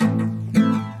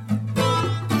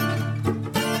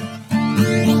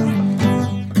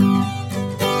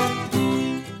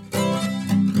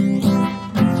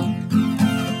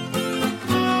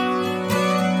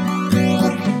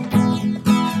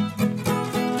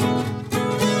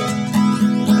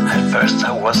first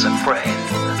I was afraid,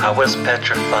 I was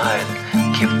petrified.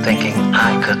 Keep thinking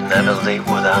I could never live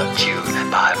without you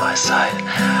by my side.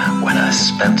 When I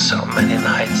spent so many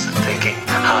nights thinking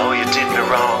how you did me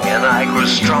wrong, and I grew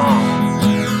strong,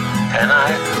 and I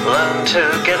learned to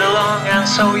get along. And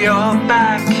so you're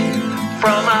back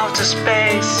from outer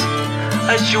space.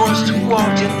 I just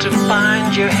walked in to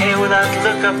find you here with that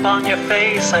look upon your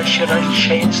face. I should have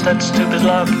changed that stupid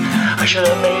lock. I should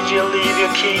have made you leave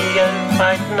your key. And if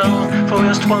I'd known for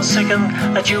just 1 second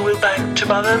that you were back to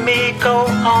bother me, go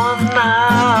on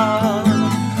now.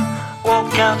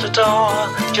 Walk out the door,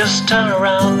 just turn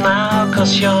around now,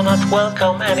 'cause you're not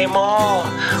welcome anymore.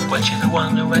 Weren't you the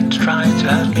one who had tried to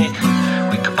hurt me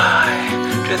with goodbye?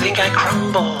 Do you think I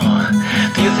crumble?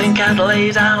 Do you think I'd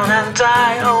lay down and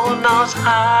die? Oh, not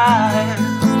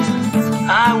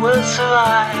I will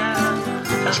survive.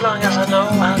 As long as I know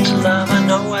how to love, I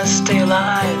know I stay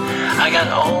alive. I got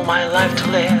all my life to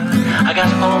live, I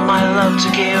got all my love to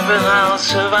give, and I'll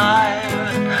survive.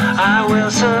 I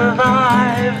will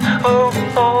survive. Oh,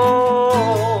 oh,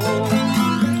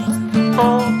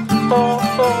 oh, oh, oh, oh,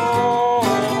 oh,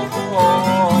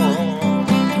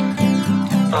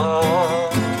 oh.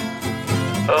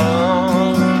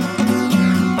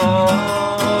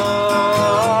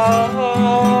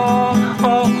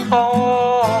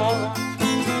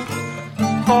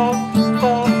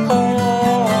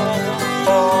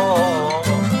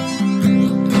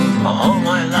 All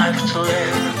my life to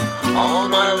live, all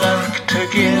my love to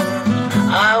give,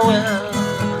 I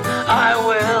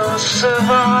will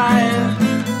survive.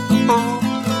 Ooh,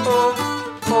 ooh,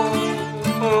 ooh,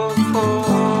 ooh, ooh,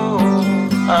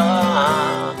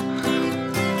 ah,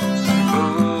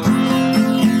 ooh,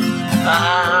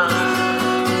 ah,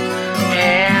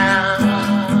 yeah,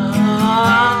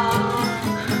 ah,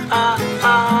 ah,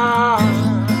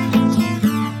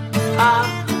 ah,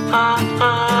 ah,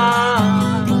 ah.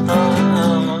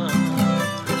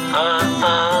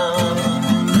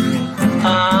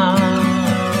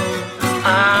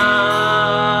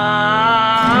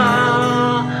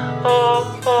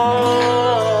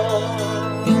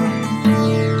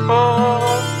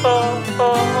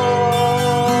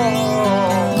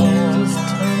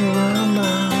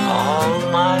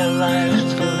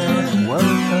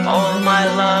 All my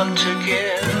love to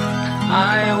give,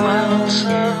 I will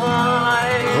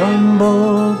survive.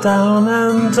 Crumble down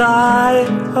and die,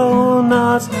 oh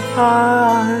not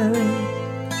I.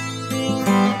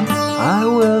 I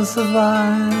will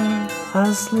survive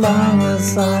as long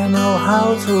as I know how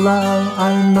to love.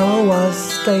 I know I'll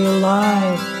stay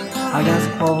alive. I got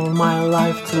all my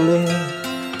life to live,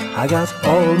 I got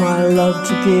all my love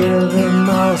to give, and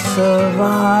I'll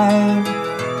survive.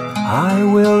 I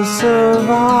will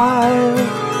survive.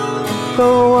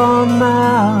 Go on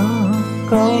now,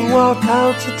 go walk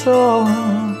out the door.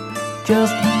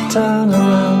 Just turn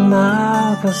around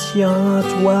now, 'cause you're not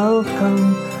welcome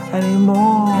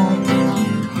anymore.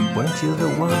 Weren't you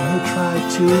the one who tried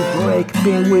to break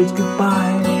me with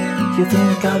goodbye? You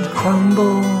think I'd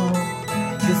crumble?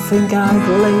 You think I'd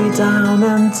lay down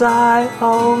and die?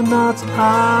 Oh, not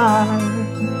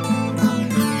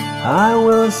I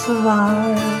will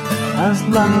survive. As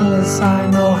long as I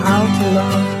know how to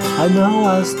love, I know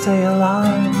I'll stay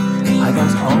alive. I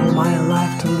got all my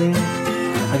life to live,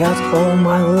 I got all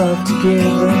my love to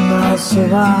give, and I'll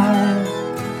survive.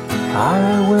 I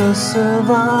will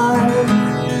survive.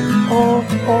 Oh,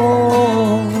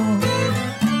 oh,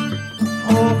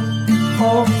 oh,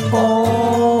 oh, oh,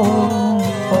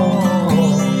 oh.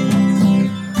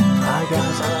 I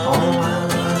got all my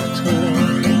life to live,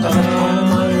 I got all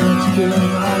my love to give,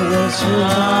 I will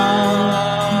survive.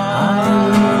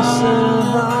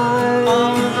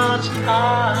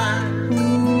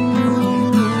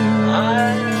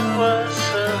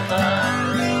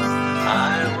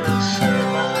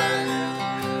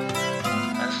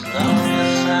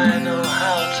 I know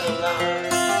how to love,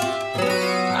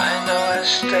 I know I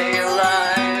stay alive.